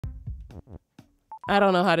I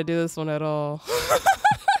don't know how to do this one at all.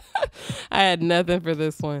 I had nothing for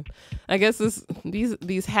this one. I guess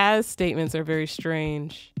these has statements are very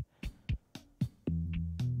strange.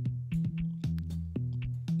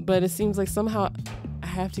 But it seems like somehow I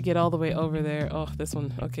have to get all the way over there. Oh, this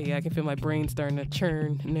one. Okay, yeah, I can feel my brain starting to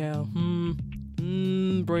churn now.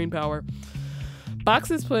 Brain power.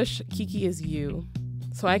 Boxes push, Kiki is you.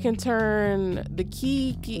 So I can turn the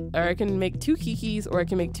key, or I can make 2 Kikis, or I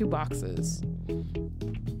can make 2 boxes.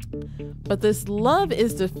 But this love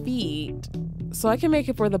is defeat. So I can make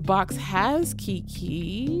it where the box has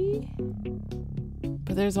Kiki,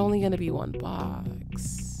 but there's only going to be 1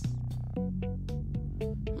 box.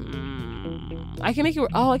 I can make it where,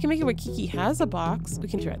 I can make it where Kiki has a box. We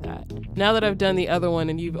can try that. Now that I've done the other one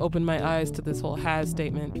and you've opened my eyes to this whole has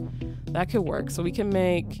statement, that could work. So we can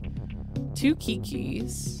make 2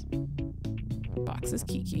 Kikis. Box is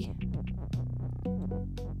Kiki.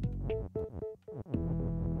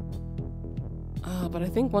 But I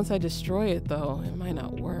think once I destroy it though, it might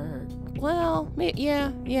not work. Well,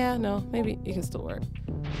 yeah, no, maybe it can still work.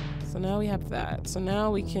 So now we have that. So now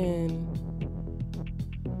we can,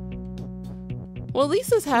 well, at least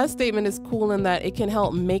this has statement is cool in that it can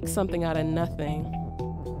help make something out of nothing.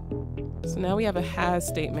 So now we have a has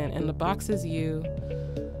statement and the box is you.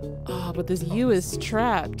 Oh, but this you is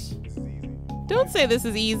trapped. Don't say this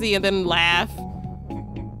is easy and then laugh.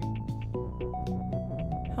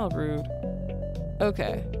 How rude.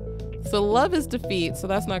 Okay, so love is defeat, so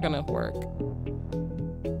that's not gonna work.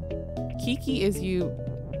 Kiki is you,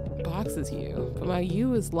 box is you, but my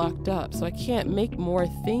you is locked up, so I can't make more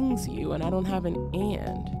things you, and I don't have an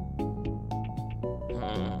and.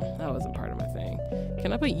 That wasn't part of my thing.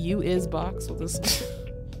 Can I put you is box with this?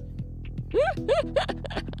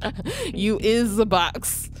 You is the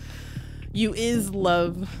box. You is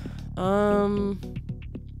love.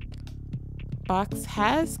 Box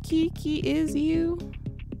has Kiki is you,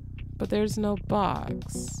 but there's no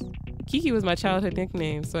box. Kiki was my childhood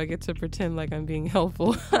nickname, so I get to pretend like I'm being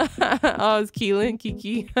helpful. Oh, it's Keelan,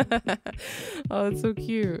 Kiki. Oh, it's so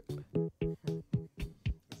cute.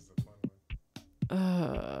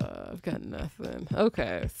 I've got nothing.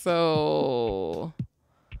 Okay, so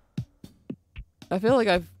I feel like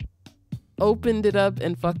I've opened it up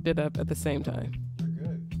and fucked it up at the same time.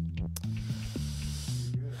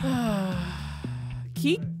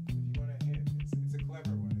 It's a clever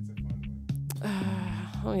one. It's a fun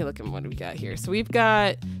one. Let me look at what we got here. So we've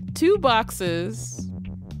got 2 boxes.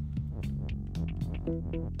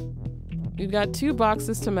 We've got 2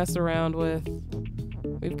 boxes to mess around with.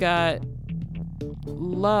 We've got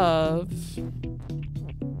love.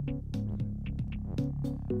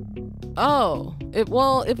 Oh, if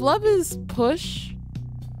love is push,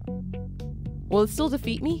 will it still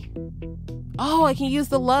defeat me? Oh, I can use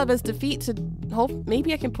the love as defeat to hope.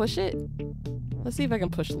 Maybe I can push it. Let's see if I can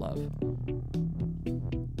push love.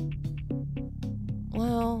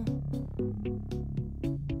 Well,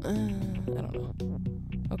 I don't know.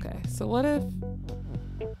 Okay, so what if?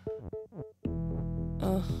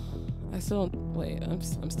 I still don't. Wait, I'm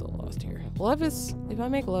still lost here. Love is. If I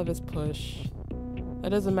make love as push, that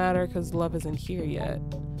doesn't matter because love isn't here yet.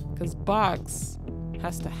 Because box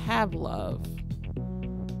has to have love.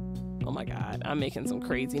 Oh my god, I'm making some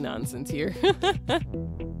crazy nonsense here.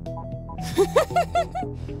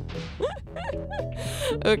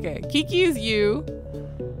 Okay, Kiki is you.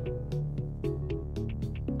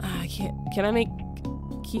 I can't. Can I make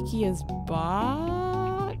Kiki as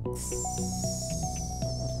box?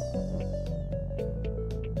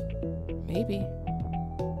 Maybe.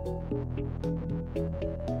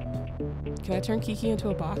 Can I turn Kiki into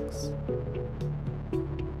a box?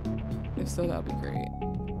 If so, that would be great.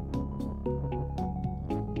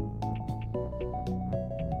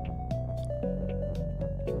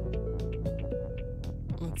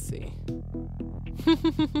 Let's see.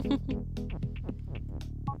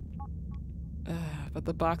 But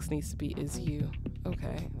the box needs to be is you.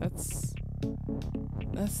 Okay, that's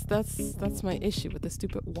my issue with the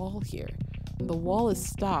stupid wall here. The wall is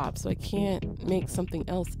stopped, so I can't make something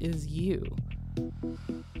else is you.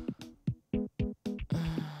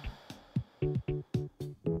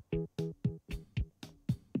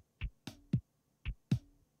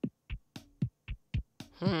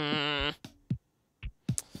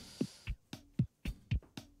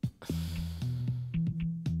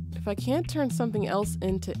 If I can't turn something else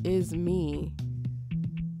into is me,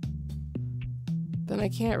 then I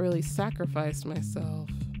can't really sacrifice myself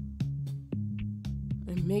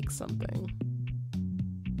and make something.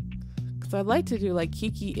 Because I'd like to do like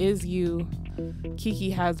Kiki is you,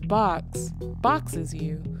 Kiki has box, box is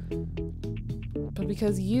you. But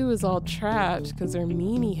because you is all trapped because they're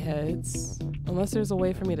meanie heads, unless there's a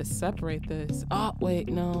way for me to separate this. Oh, wait,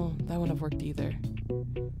 no, that wouldn't have worked either.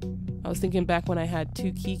 I was thinking back when I had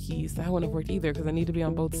 2 Kikis, that wouldn't have worked either because I need to be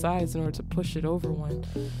on both sides in order to push it over one.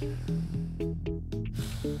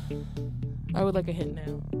 I would like a hint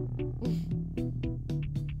now.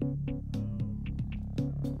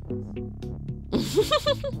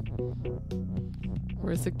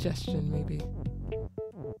 Or a suggestion, maybe.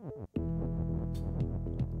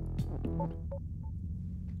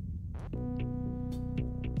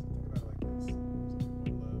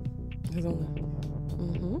 There's only...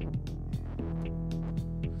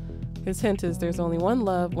 His hint is there's only 1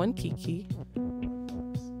 love, 1 Kiki,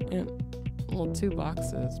 and, well, 2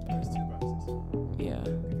 boxes. There's 2 boxes. Yeah.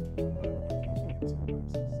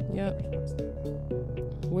 Yep.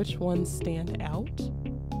 Which ones stand out?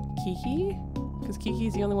 Kiki? Because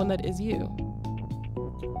Kiki's the only one that is you.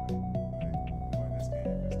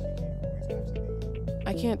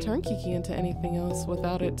 I can't turn Kiki into anything else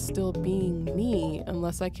without it still being me,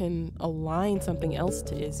 unless I can align something else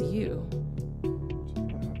to is you.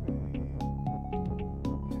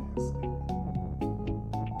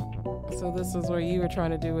 So this is what you were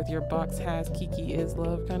trying to do with your box has Kiki is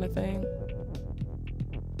love kind of thing?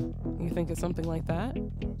 You think it's something like that?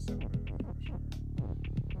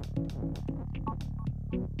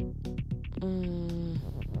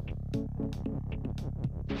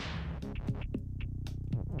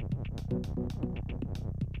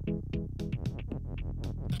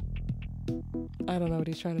 I don't know what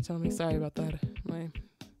he's trying to tell me. Sorry about that. My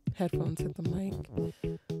headphones hit the mic.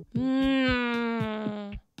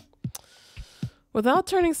 Without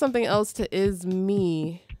turning something else to is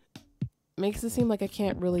me, makes it seem like I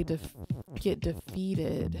can't really get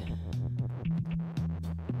defeated.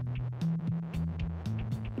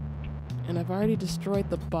 And I've already destroyed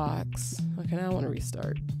the box. Okay, now I want to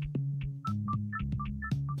restart.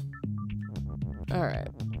 Alright.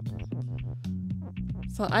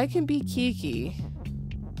 So I can be Kiki,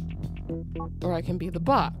 or I can be the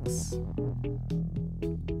box.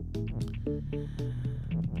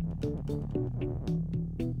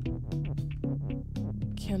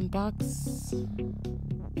 Can box...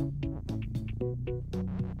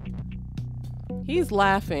 He's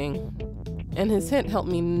laughing, and his hint helped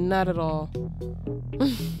me not at all.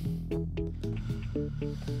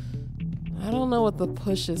 I don't know what the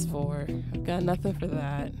push is for. I've got nothing for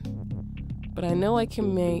that. But I know I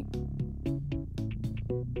can make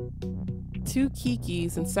 2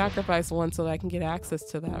 Kikis and sacrifice 1 so that I can get access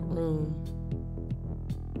to that room.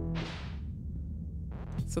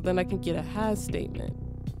 So then I can get a has statement.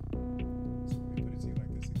 So we put it to you like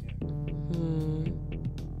this again.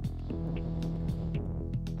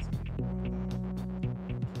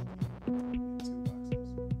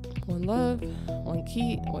 1 love, 1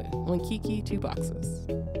 Kiki, 2 boxes.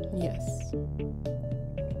 Yes.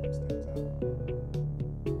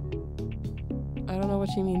 I don't know what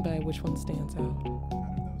you mean by which one stands out. Out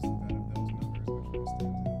of those numbers, which one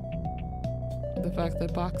stands out? The fact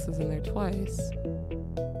that box is in there twice.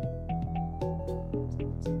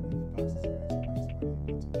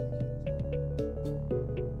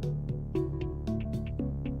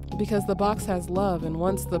 Because the box has love, and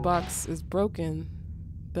once the box is broken,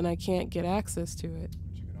 then I can't get access to it.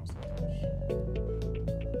 But you can also push.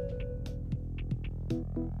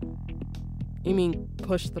 You mean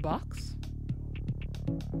push the box?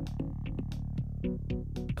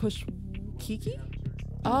 Push Kiki?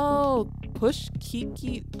 Oh, push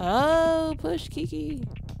Kiki. Oh, push Kiki.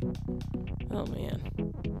 Oh, man.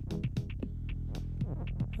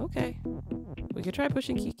 Okay. We could try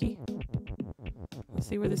pushing Kiki. Let's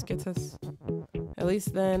see where this gets us. At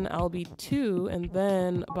least then I'll be 2, and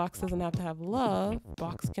then box doesn't have to have love.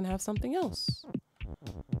 Box can have something else.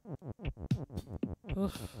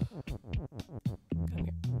 Oof. Come here.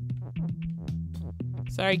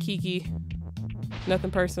 Sorry, Kiki.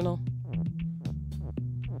 Nothing personal.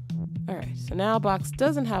 Alright, so now box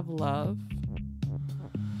doesn't have love.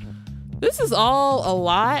 This is all a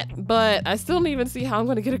lot, but I still don't even see how I'm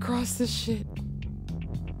going to get across this shit.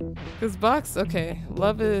 Because box, okay,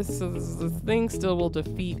 love is, so the thing still will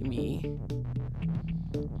defeat me.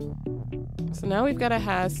 So now we've got a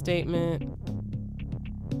has statement.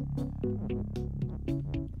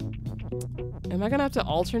 Am I going to have to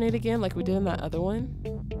alternate again like we did in that other one?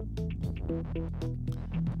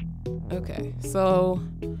 Okay, so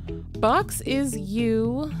box is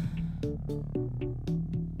you.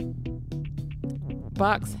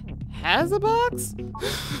 Box has a box?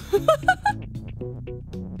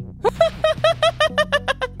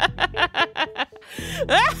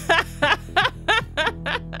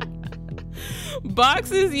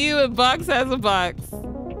 Box is you and Box has a box.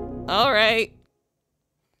 All right.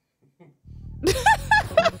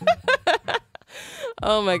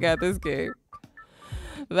 Oh my god, this game.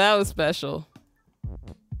 That was special.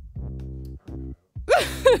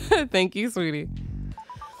 Thank you, sweetie.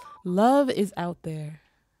 Love is out there.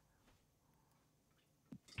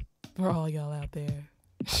 For all y'all out there.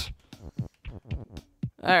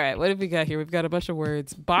 All right, what have we got here? We've got a bunch of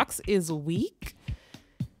words. Box is weak.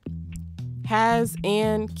 Has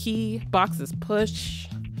and key. Box is push.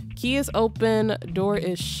 Key is open. Door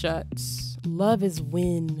is shut. Love is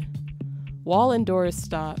win. Wall and door is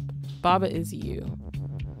stop. Baba is you.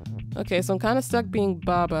 Okay, so I'm kind of stuck being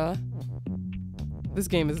Baba. This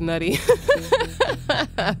game is nutty.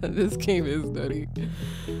 This game is nutty.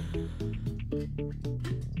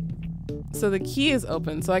 So the key is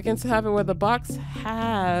open, so I can have it where the box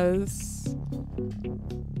has...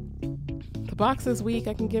 The box is weak.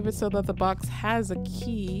 I can give it so that the box has a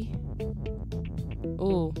key.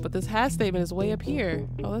 Ooh, but this has statement is way up here.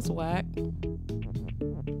 Oh, that's whack.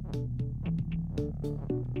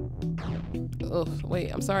 Oh,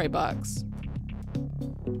 wait, I'm sorry, box.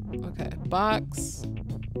 Okay, box.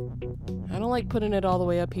 I don't like putting it all the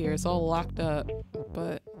way up here. It's all locked up,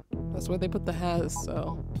 but that's where they put the has,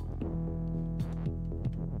 so.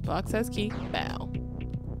 Box has key. Bow.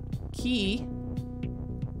 Key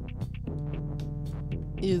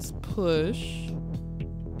is push.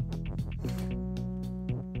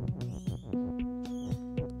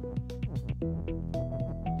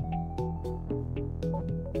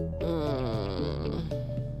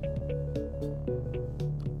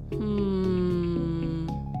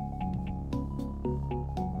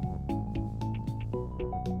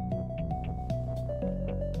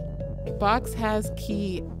 Box has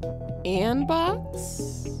key and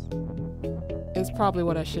box is probably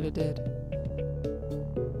what I should have did.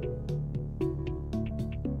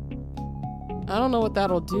 I don't know what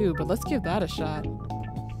that'll do, but let's give that a shot.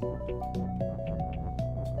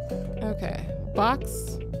 Okay,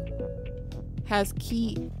 box has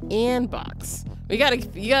key and box. You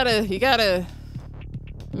gotta,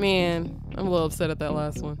 man, I'm a little upset at that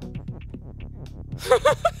last one.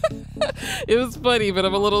 It was funny, but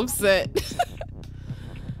I'm a little upset.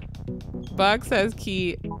 Box has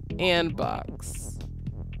key and box.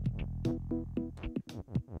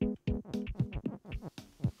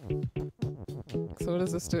 So what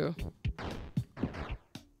does this do?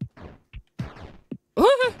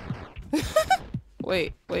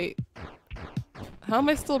 Wait. How am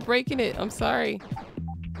I still breaking it? I'm sorry.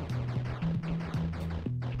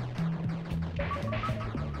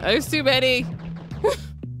 There's too many.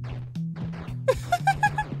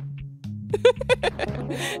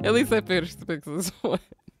 At least I finished to fix this one.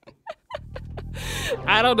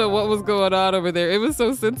 I don't know what was going on over there. It was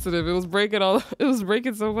so sensitive. It was breaking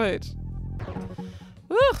so much.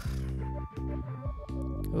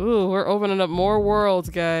 Ooh, we're opening up more worlds,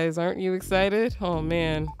 guys. Aren't you excited? Oh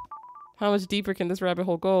man. How much deeper can this rabbit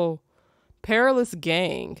hole go? Perilous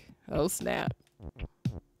gang. Oh snap.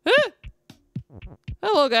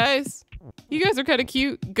 Hello guys. You guys are kind of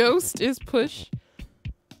cute. Ghost is push.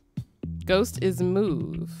 Ghost is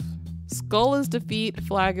move. Skull is defeat.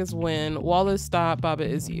 Flag is win. Wall is stop. Baba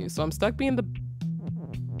is you. So I'm stuck being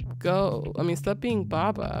stuck being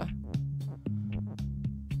Baba.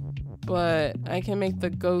 But I can make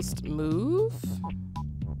the ghost move.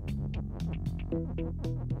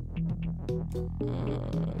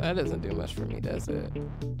 That doesn't do much for me, does it?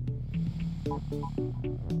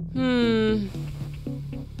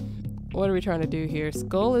 What are we trying to do here?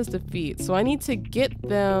 Skull is defeat. So I need to get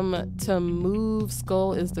them to move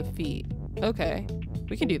skull is defeat. Okay,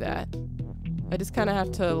 we can do that. I just kind of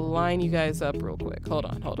have to line you guys up real quick. Hold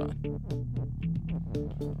on.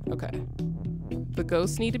 Okay. The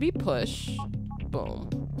ghosts need to be push. Boom.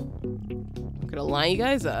 I'm gonna line you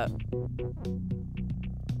guys up.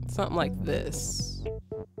 Something like this.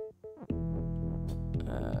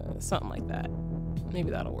 Something like that.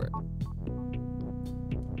 Maybe that'll work.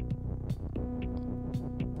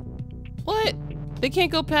 What? They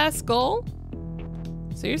can't go past skull?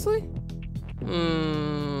 Seriously? What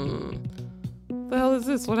the hell is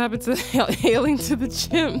this? What happened to hailing to the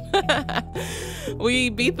gym? We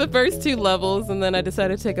beat the first 2 levels and then I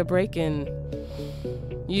decided to take a break and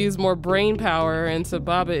use more brain power into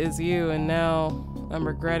Baba is you, and now I'm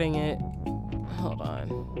regretting it. Hold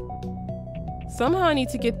on. Somehow I need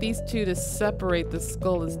to get these 2 to separate the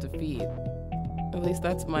skull is defeat. At least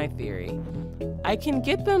that's my theory. I can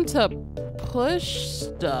get them to push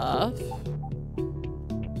stuff.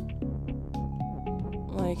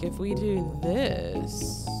 Like if we do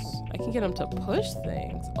this, I can get them to push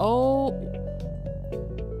things. Oh,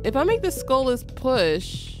 if I make the skull is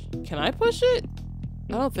push, can I push it?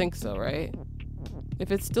 I don't think so, right?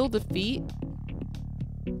 If it's still defeat,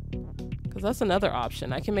 because that's another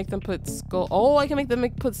option. I can make them put skull. Oh, I can make them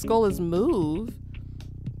put skull as move.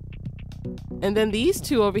 And then these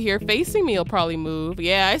two over here facing me will probably move.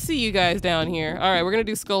 Yeah, I see you guys down here. All right, we're gonna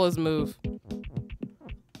do skull as move.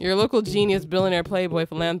 Your local genius, billionaire, playboy,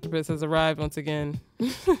 philanthropist has arrived once again.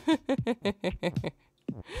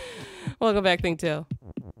 Welcome back, Thinktail.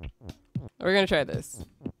 We're gonna try this.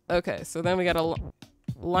 Okay, so then we gotta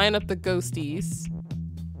line up the ghosties.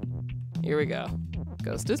 Here we go.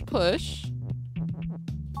 Ghost is push.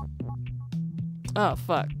 Oh,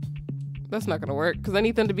 fuck. That's not gonna work, because I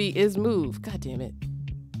need them to be is move. God damn it.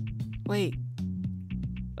 Wait.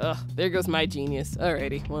 Ugh, there goes my genius.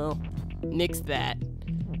 Alrighty, well, nix that.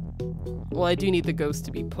 Well, I do need the ghost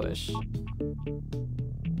to be push.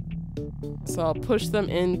 So I'll push them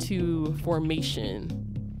into formation.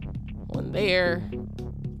 One there.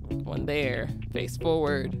 One there. Face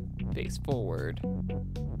forward. Face forward.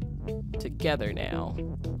 Together now.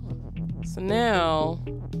 So now,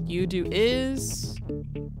 you do is,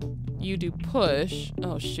 you do push.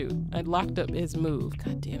 Oh shoot, I locked up his move.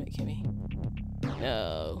 God damn it, Kimmy.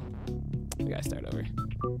 No. We gotta start over.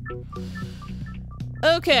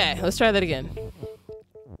 Okay, let's try that again.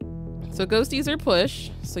 So ghosties are push.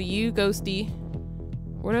 So you, ghosty.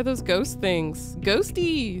 What are those ghost things?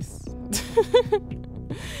 Ghosties!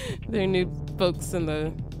 They're new folks in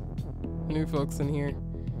here.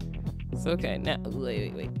 So okay, now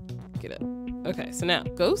wait. Get up. Okay, so now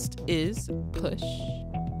ghost is push.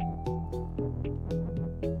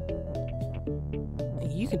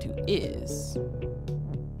 And you can do is.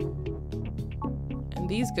 And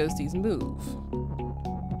these ghosties move.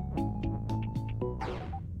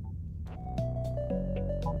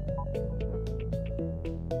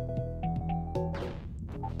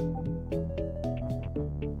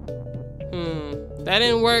 That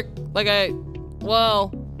didn't work like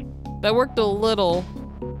well, that worked a little.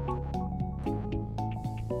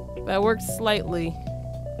 That worked slightly.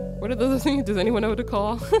 What are those things? Does anyone know what to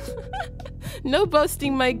call? No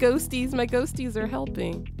busting my ghosties. My ghosties are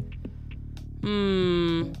helping.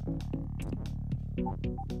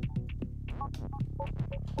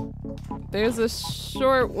 There's a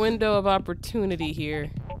short window of opportunity here.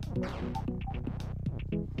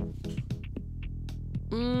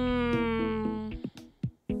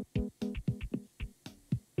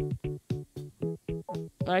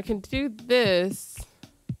 I can do this.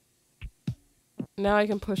 Now I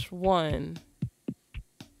can push one.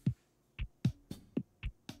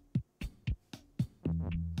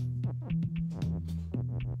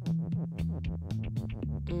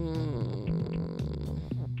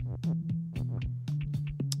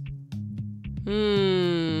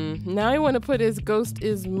 Now I want to put his ghost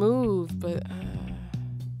is move, but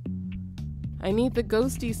I need the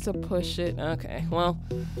ghosties to push it. Okay, well,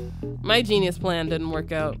 my genius plan didn't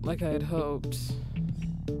work out like I had hoped.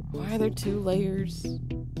 Why are there 2 layers?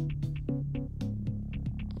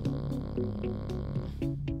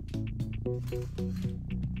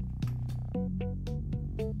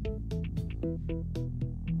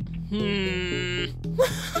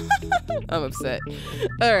 I'm upset.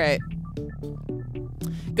 All right.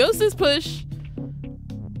 Ghost is push.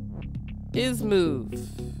 Is move.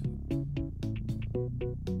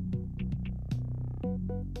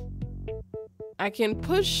 I can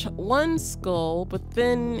push one skull, but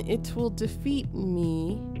then it will defeat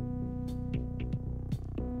me.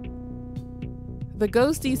 The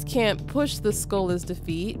ghosties can't push the skull as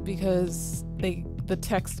defeat because the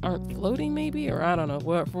texts aren't floating, maybe, or I don't know.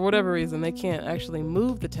 For whatever reason, they can't actually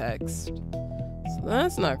move the text. So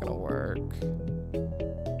that's not gonna work.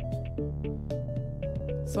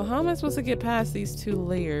 So how am I supposed to get past these 2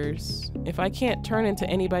 layers if I can't turn into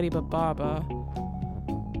anybody but Baba?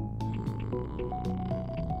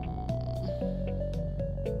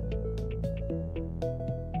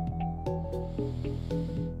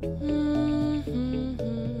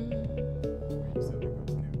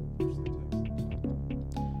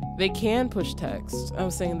 They can push text. I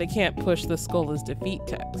was saying they can't push the skull as defeat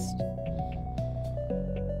text.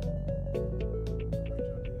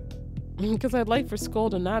 Because I'd like for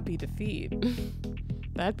skull to not be defeat.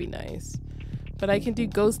 That'd be nice. But I can do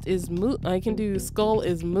ghost is move. I can do skull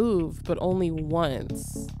is move, but only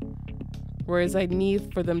once. Whereas I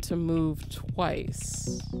need for them to move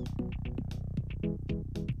twice.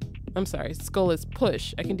 I'm sorry, skull is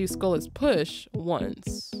push. I can do skull is push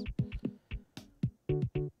once.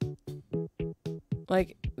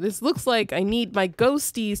 Like, this looks like I need my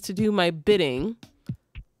ghosties to do my bidding.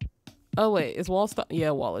 Oh wait, is wall stop?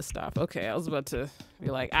 Yeah, wall is stop. Okay, I was about to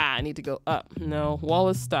You're like, ah, I need to go up. No, wall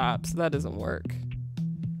is stopped, so that doesn't work.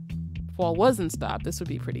 If wall wasn't stopped, this would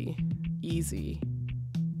be pretty easy.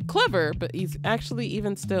 Clever, but easy. Actually,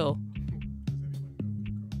 even still.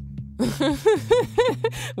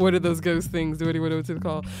 What are those ghost things? Do anyone know what to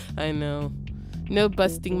call? I know. No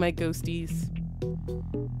busting my ghosties.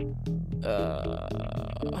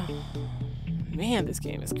 Man, this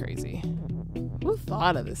game is crazy. Who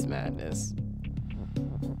thought of this madness?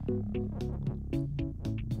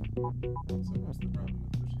 So what's the problem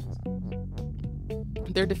with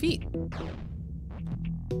pushing? Their defeat.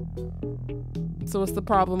 So what's the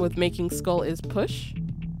problem with making skull is push?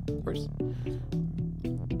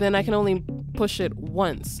 Then I can only push it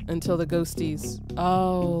once until the ghosties.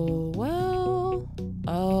 Oh, well.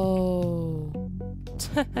 Oh.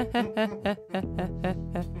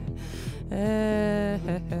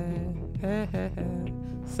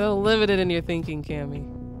 So limited in your thinking, Cammy.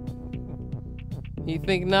 You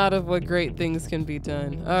think not of what great things can be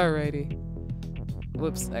done. Alrighty.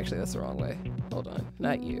 Whoops, actually that's the wrong way. Hold on,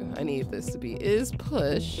 not you. I need this to be is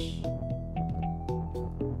push.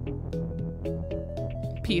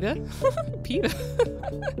 PETA? PETA?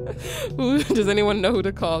 Who does anyone know who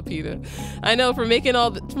to call PETA? I know, for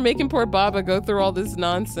making poor Baba go through all this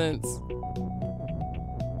nonsense.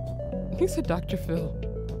 He said Dr. Phil.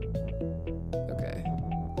 Okay.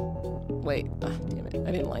 Wait. Ah, damn it.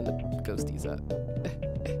 I didn't line the ghosties up.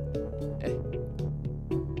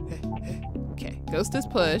 Okay. Ghost is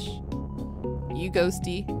push. You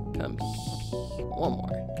ghosty, come here. One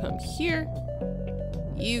more. Come here.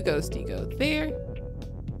 You ghosty, go there.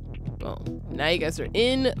 Boom. Now you guys are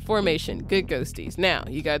in formation. Good ghosties. Now,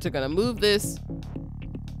 you guys are gonna move this.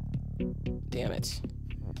 Damn it.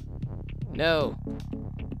 No.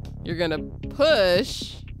 You're gonna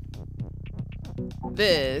push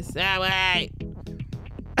this. Ah,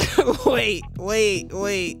 wait.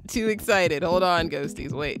 wait. Too excited. Hold on,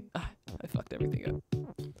 ghosties. Wait. Ah, I fucked everything up.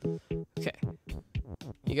 Okay.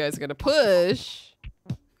 You guys are gonna push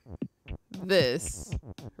this.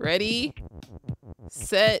 Ready?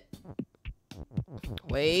 Set.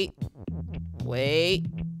 Wait.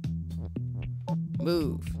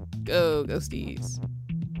 Move. Go, ghosties.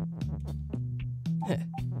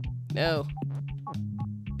 No.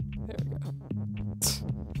 There we go.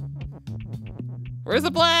 Where's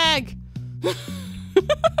the flag?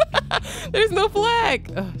 There's no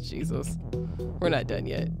flag. Oh, Jesus. We're not done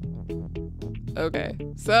yet. Okay.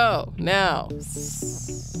 So, now.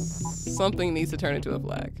 Something needs to turn into a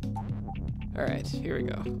flag. All right. Here we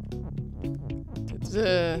go.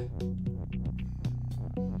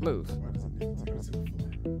 Move. Why does it need to go to the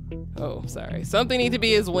flag? Oh, sorry. Something need to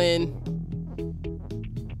be his win.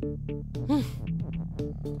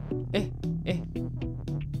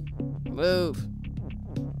 Move.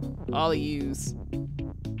 All of yous.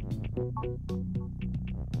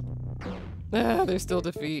 Ah, there's still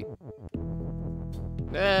defeat.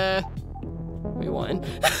 We won.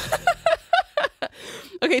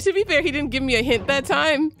 Okay, to be fair, he didn't give me a hint that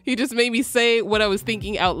time. He just made me say what I was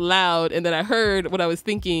thinking out loud, and then I heard what I was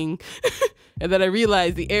thinking, and then I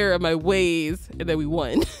realized the error of my ways, and then we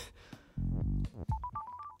won.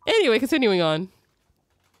 Anyway, continuing on.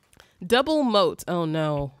 Double moat. Oh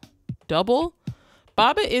no. Double?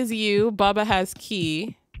 Baba is you. Baba has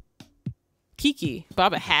key. Kiki.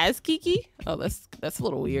 Baba has Kiki? Oh, that's a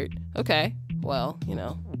little weird. Okay. Well, you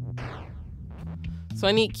know. So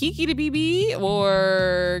I need Kiki to be B,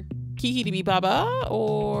 or Kiki to be Baba,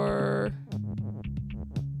 or...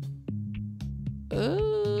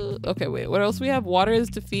 okay, wait. What else we have? Water is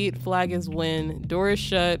defeat. Flag is win. Door is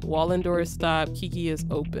shut. Wall and door is stop. Kiki is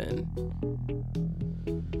open.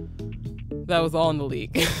 That was all in the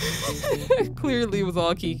leak. Clearly it was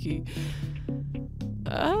all Kiki.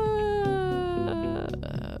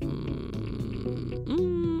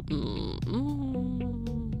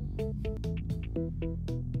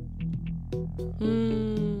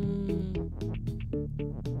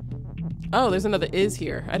 Oh, there's another is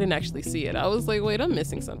here. I didn't actually see it. I was like, wait, I'm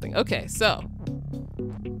missing something. Okay, so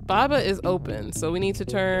Baba is open. So we need to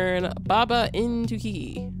turn Baba into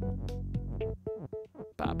Kiki.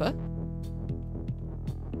 Baba.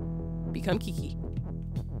 Become Kiki.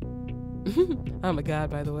 I'm a god,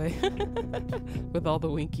 by the way. With all the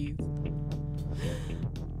winkies.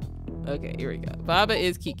 Okay, here we go. Baba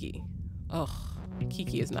is Kiki. Oh,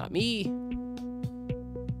 Kiki is not me.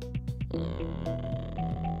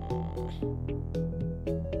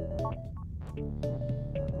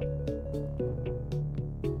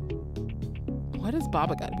 Why does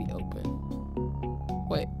Baba gotta be open?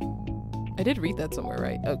 Wait, I did read that somewhere,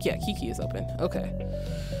 right? Oh yeah, Kiki is open. Okay.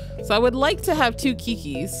 So I would like to have 2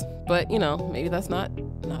 Kikis, but you know, maybe that's not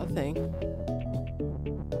a thing.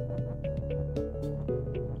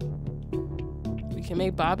 We can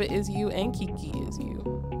make Baba is you and Kiki is you.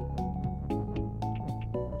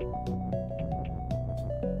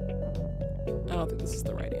 I don't think this is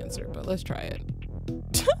the right answer, but let's try it.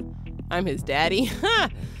 I'm his daddy.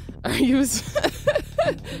 Are you as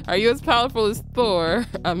powerful as Thor?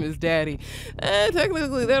 I'm his daddy.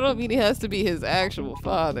 Technically, that don't mean he has to be his actual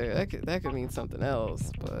father. That could mean something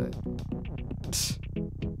else, but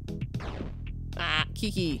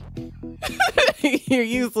Kiki, you're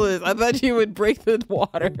useless. I thought you would break the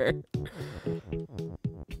water.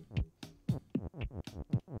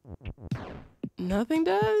 Nothing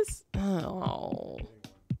does? Oh.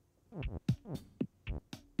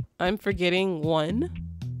 I'm forgetting one.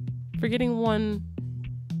 Forgetting one.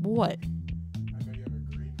 What? I know you have a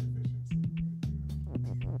green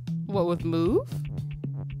deficiency. What with move?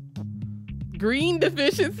 Green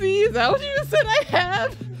deficiency? Is that what you just said I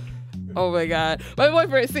have? Oh my god. My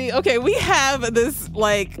boyfriend, see, okay, we have this,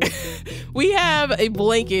 like, we have a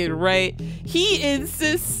blanket, right? He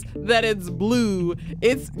insists that it's blue.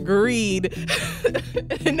 It's green.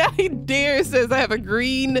 And now he dares says I have a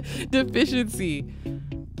green deficiency.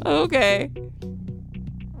 Okay.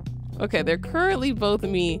 Okay, they're currently both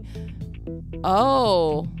me.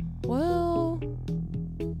 Oh, well.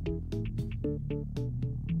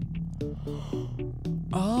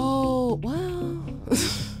 Oh, well.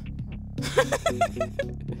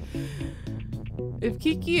 If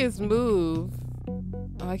Kiki is move,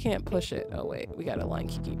 oh, I can't push it. Oh wait, we gotta line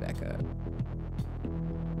Kiki back up.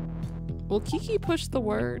 Will Kiki push the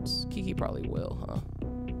words? Kiki probably will, huh?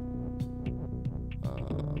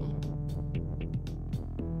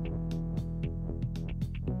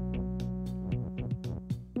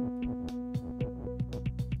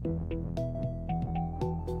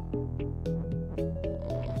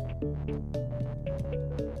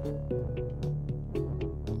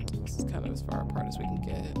 This is kind of as far apart as we can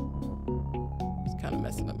get. It's kind of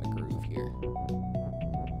messing up my groove here.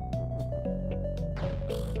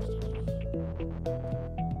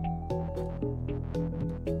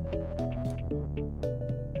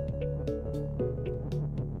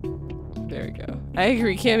 There we go. I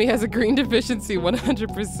agree. Cammy has a green deficiency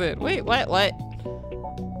 100%. Wait, what?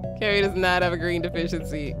 Cammy does not have a green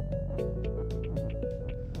deficiency.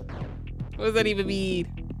 What does that even mean?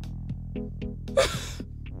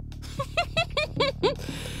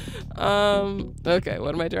 Okay,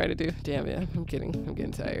 what am I trying to do? Damn it, I'm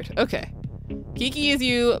getting tired. Okay. Kiki is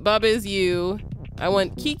you, Baba is you. I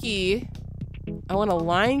want to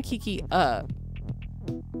line Kiki up.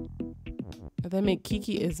 And then make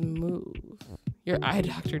Kiki is move. Your eye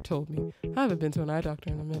doctor told me. I haven't been to an eye doctor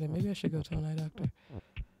in a minute. Maybe I should go to an eye doctor.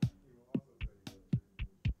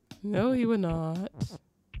 No, he would not.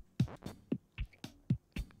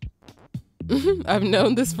 I've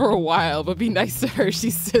known this for a while, but be nice to her.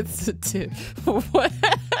 She's sensitive. What?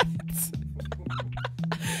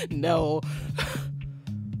 No.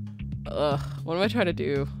 Ugh. What am I trying to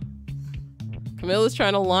do? Camilla's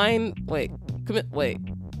trying to line. Wait.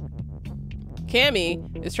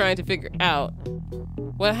 Cammy is trying to figure out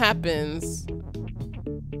what happens.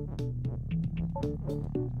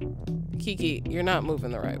 Kiki, you're not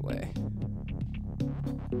moving the right way.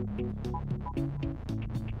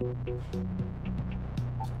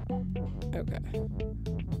 Okay.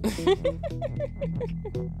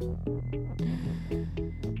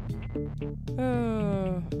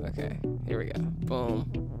 Oh, okay. Here we go. Boom.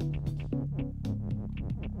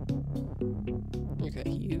 Okay,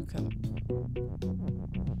 you come.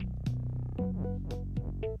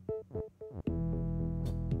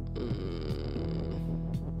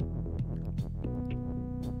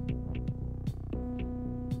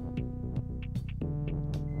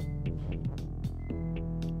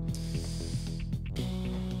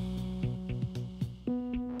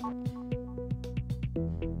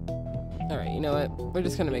 Alright, you know what? We're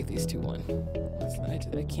just gonna make these two one.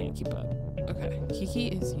 I can't keep up. Okay, Kiki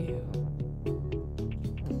is you.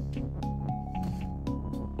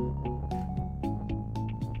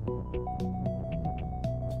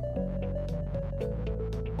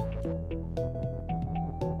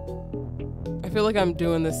 I feel like I'm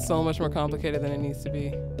doing this so much more complicated than it needs to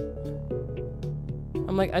be.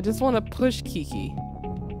 I'm like, I just want to push Kiki.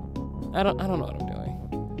 I don't know what I'm doing.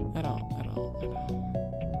 I don't.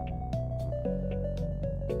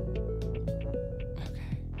 Okay.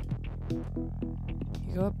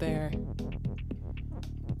 You go up there.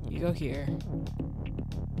 You go here.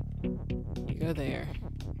 You go there.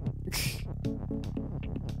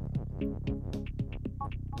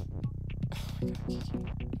 Oh my god,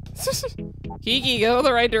 Kiki. Kiki, go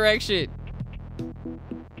the right direction.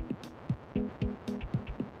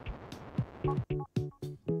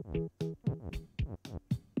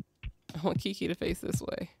 I want Kiki to face this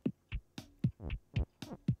way.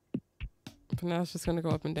 But now it's just gonna go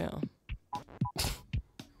up and down.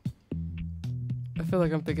 I feel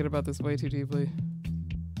like I'm thinking about this way too deeply.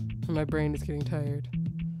 And my brain is getting tired.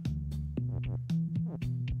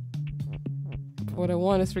 But what I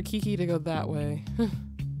want is for Kiki to go that way.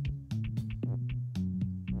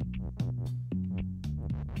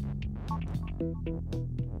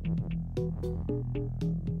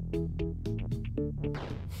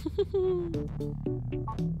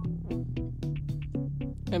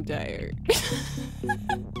 I'm tired.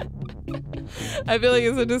 I feel like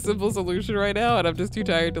it's such a simple solution right now, and I'm just too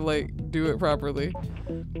tired to like do it properly.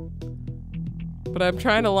 But I'm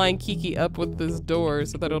trying to line Kiki up with this door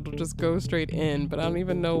so that it'll just go straight in, but I don't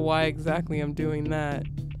even know why exactly I'm doing that.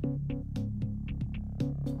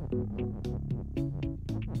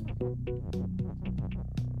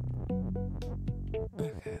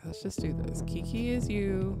 Okay, let's just do this. Kiki is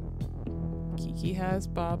you. Kiki has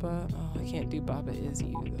Baba. Oh, I can't do Baba is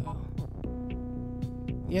you though.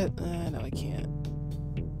 Yeah, no, I can't.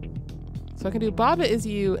 So I can do Baba is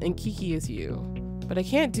you and Kiki is you. But I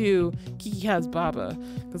can't do Kiki has Baba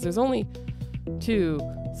because there's only 2.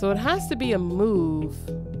 So it has to be a move.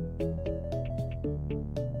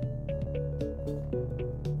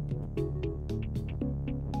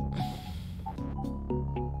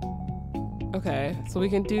 Okay, so we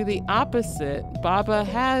can do the opposite. Baba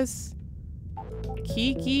has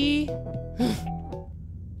Kiki.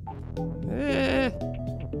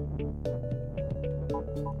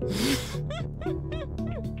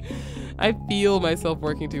 I feel myself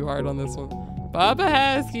working too hard on this one. Baba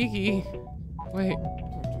has Kiki. Wait.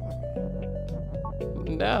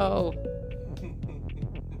 No.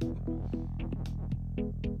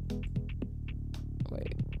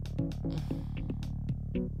 Wait.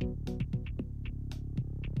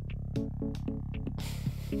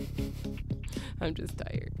 I'm just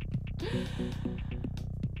tired.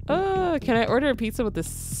 Can I order a pizza with a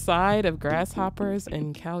side of grasshoppers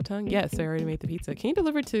and cow tongue? Yes, I already made the pizza. Can you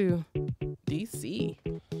deliver to DC?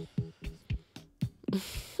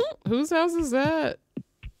 Whose house is that?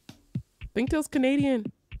 Thinktail's Canadian.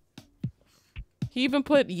 He even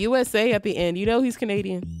put USA at the end. You know he's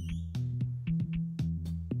Canadian.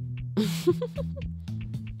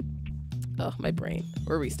 Oh, my brain.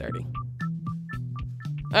 We're restarting.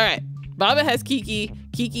 All right. Baba has Kiki.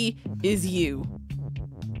 Kiki is you.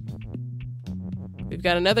 We've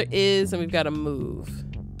got another is and we've got a move.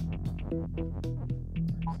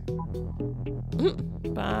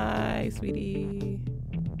 Bye, sweetie.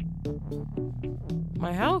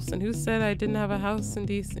 My house? And who said I didn't have a house in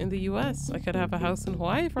the US? I could have a house in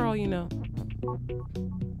Hawaii for all you know.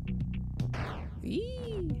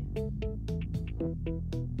 Eee.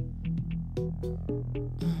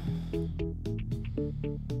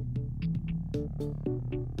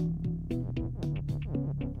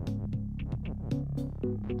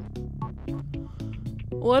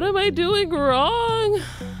 What am I doing wrong?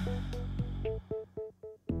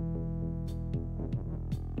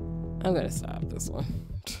 I'm gonna stop this one.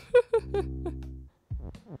 I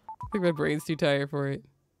think my brain's too tired for it.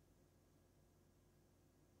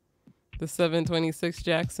 The 726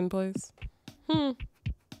 Jackson place. I'll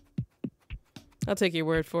take your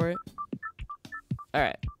word for it. All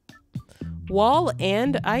right. Wall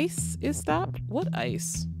and ice is stop. What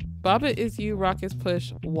ice? Baba is you, rock is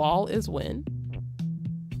push, wall is win.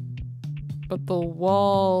 But the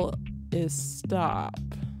wall is stop.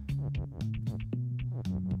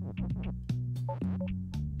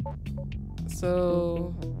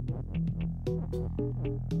 So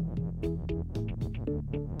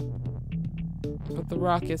but the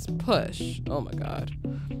rock is push. Oh my god.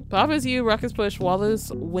 Baba is you, rock is push, wall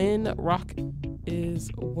is win, rock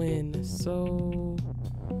is win. So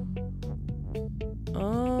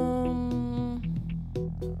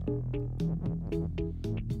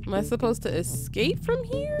am I supposed to escape from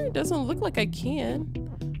here? It doesn't look like I can.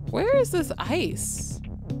 Where is this ice?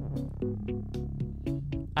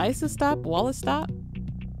 Ice is stop, wall is stop.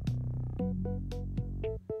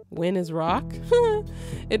 Win is rock.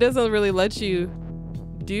 It doesn't really let you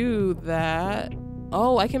do that.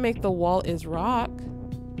 Oh, I can make the wall is rock.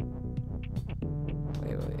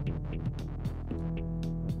 Wait.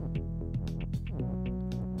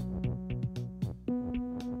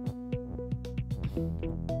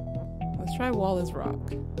 Let's try wall is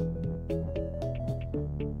rock.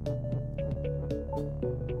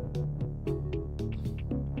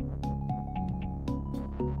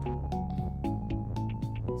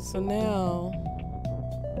 So now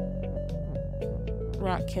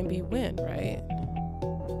rock can be win, right?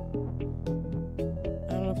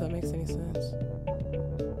 I don't know if that makes any sense.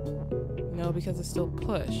 No, because it's still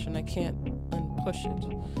push and I can't unpush it.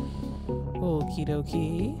 Okie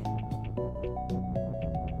dokie.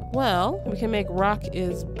 Well, we can make rock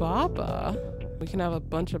is Baba. We can have a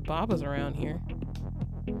bunch of Babas around here.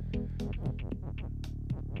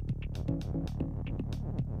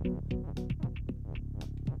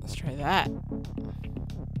 Let's try that.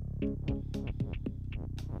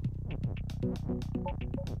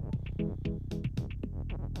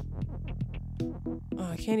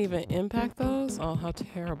 Oh, I can't even impact those? Oh, how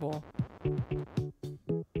terrible.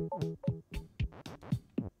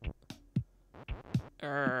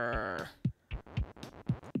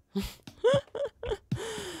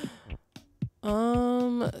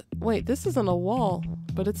 Wait, this isn't a wall,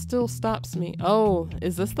 but it still stops me. Oh,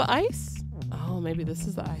 is this the ice? Oh, maybe this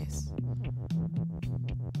is the ice.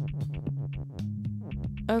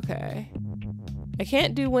 Okay. I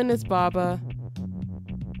can't do win is Baba.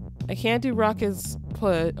 I can't do rock is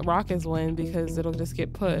win because it'll just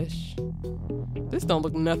get pushed. This don't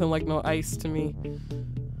look nothing like no ice to me.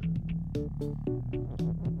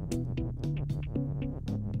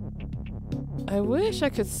 I wish I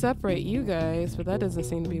could separate you guys, but that doesn't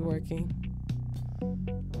seem to be working.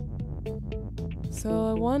 So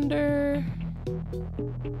I wonder...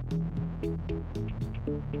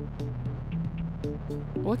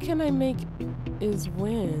 what can I make is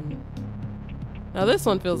win? Now this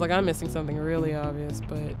one feels like I'm missing something really obvious,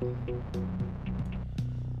 but...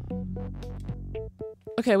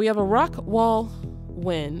 okay, we have a rock wall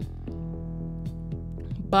win.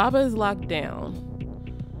 Baba is locked down.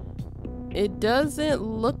 It doesn't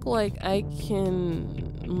look like I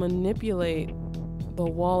can manipulate the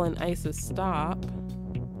wall and ice's stop.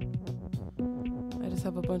 I just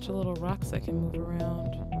have a bunch of little rocks I can move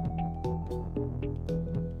around.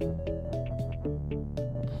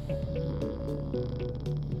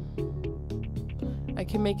 I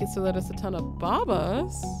can make it so that it's a ton of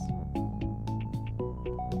Babas.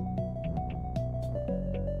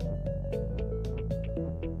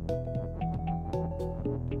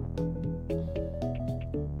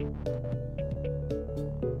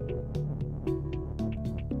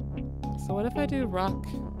 So what if I do rock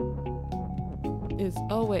is,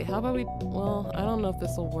 oh wait, how about we, well, I don't know if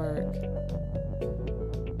this will work.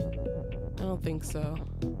 I don't think so.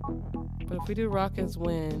 But if we do rock is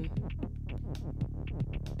win,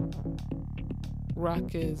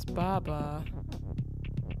 rock is Baba,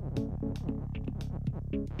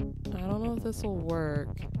 I don't know if this will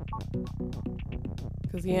work.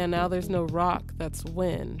 Because yeah, now there's no rock that's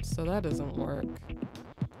win, so that doesn't work.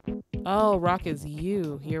 Oh, rock is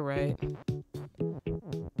you. You're right.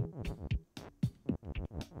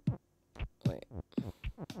 Wait.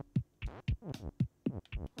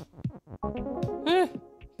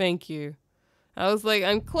 Thank you. I was like,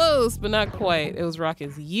 I'm close, but not quite. It was rock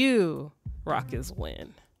is you. Rock is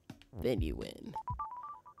win. Then you win.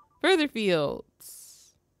 Further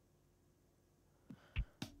fields.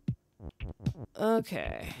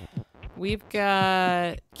 Okay. We've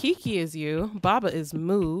got Kiki is you. Baba is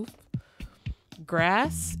move.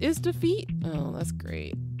 Grass is defeat. Oh, that's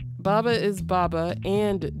great. Baba is Baba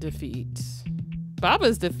and defeat.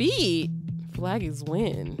 Baba's defeat. Flag is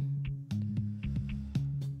win.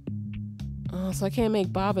 Oh, so I can't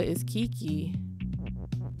make Baba is Kiki.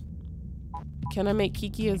 Can I make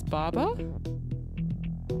Kiki as Baba?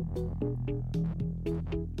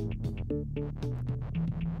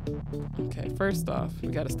 Okay, first off, we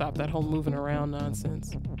gotta stop that whole moving around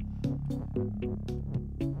nonsense.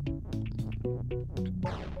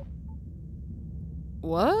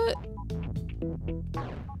 What?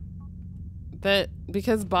 That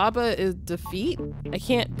because Baba is defeat, I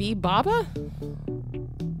can't be Baba?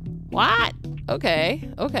 What? Okay,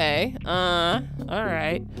 okay.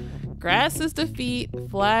 Alright. Grass is defeat,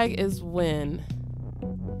 flag is win.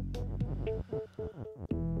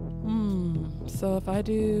 So if I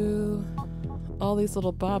do all these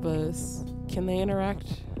little Babas, can they interact?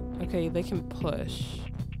 Okay, they can push.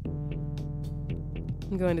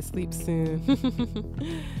 I'm going to sleep soon.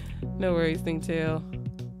 No worries, Thingtail.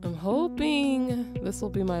 I'm hoping this will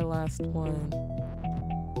be my last one.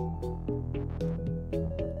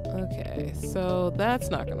 Okay, so that's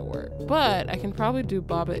not gonna work. But I can probably do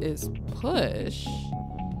Baba is push.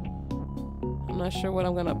 I'm not sure what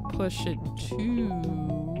I'm gonna push it to.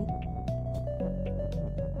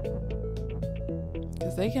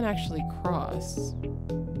 Because they can actually cross.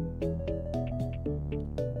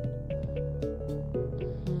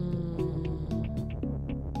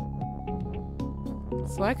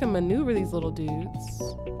 So I can maneuver these little dudes.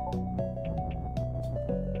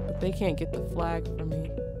 But they can't get the flag from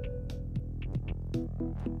me.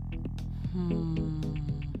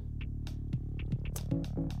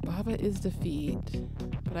 Baba is defeat.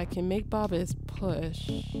 But I can make Baba is push.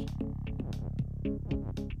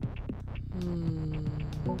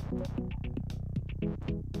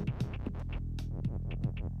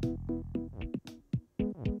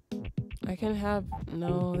 I can have...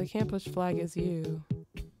 No, they can't push flag as you.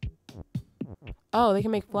 Oh, they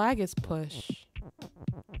can make flag as push.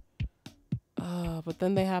 Oh, but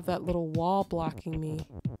then they have that little wall blocking me.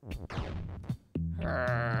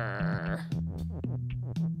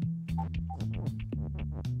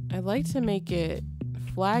 I'd like to make it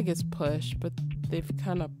flag as push, but they've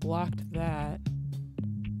kind of blocked that.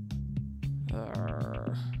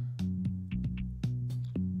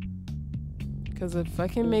 Because if I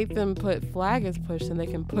can make them put flag as push, then they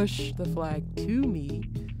can push the flag to me.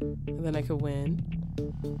 And then I could win.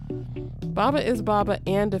 Baba is Baba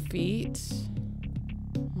and defeat.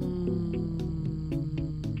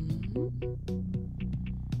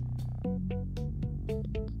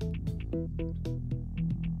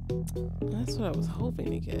 That's what I was hoping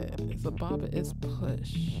to get. Is a Baba is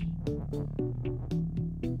push.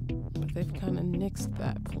 But they've kind of nixed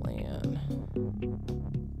that plan.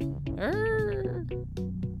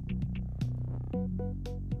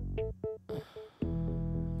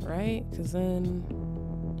 Right? Because then...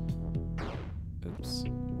 Oops.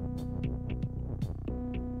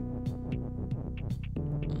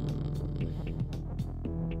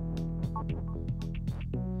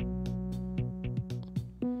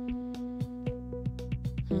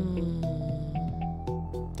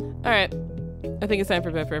 Alright. I think it's time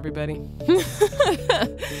for bed for everybody.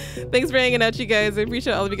 Thanks for hanging out, you guys. I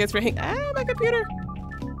appreciate all of you guys for hanging... Ah, my computer!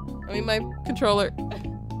 I mean, my controller.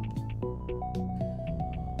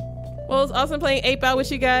 Well, it's awesome playing 8-Ball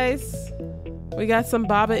with you guys. We got some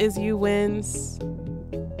Baba Is You wins.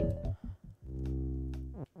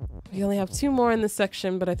 We only have 2 more in this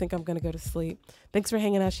section, but I think I'm going to go to sleep. Thanks for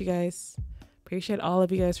hanging out, you guys. Appreciate all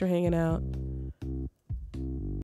of you guys for hanging out.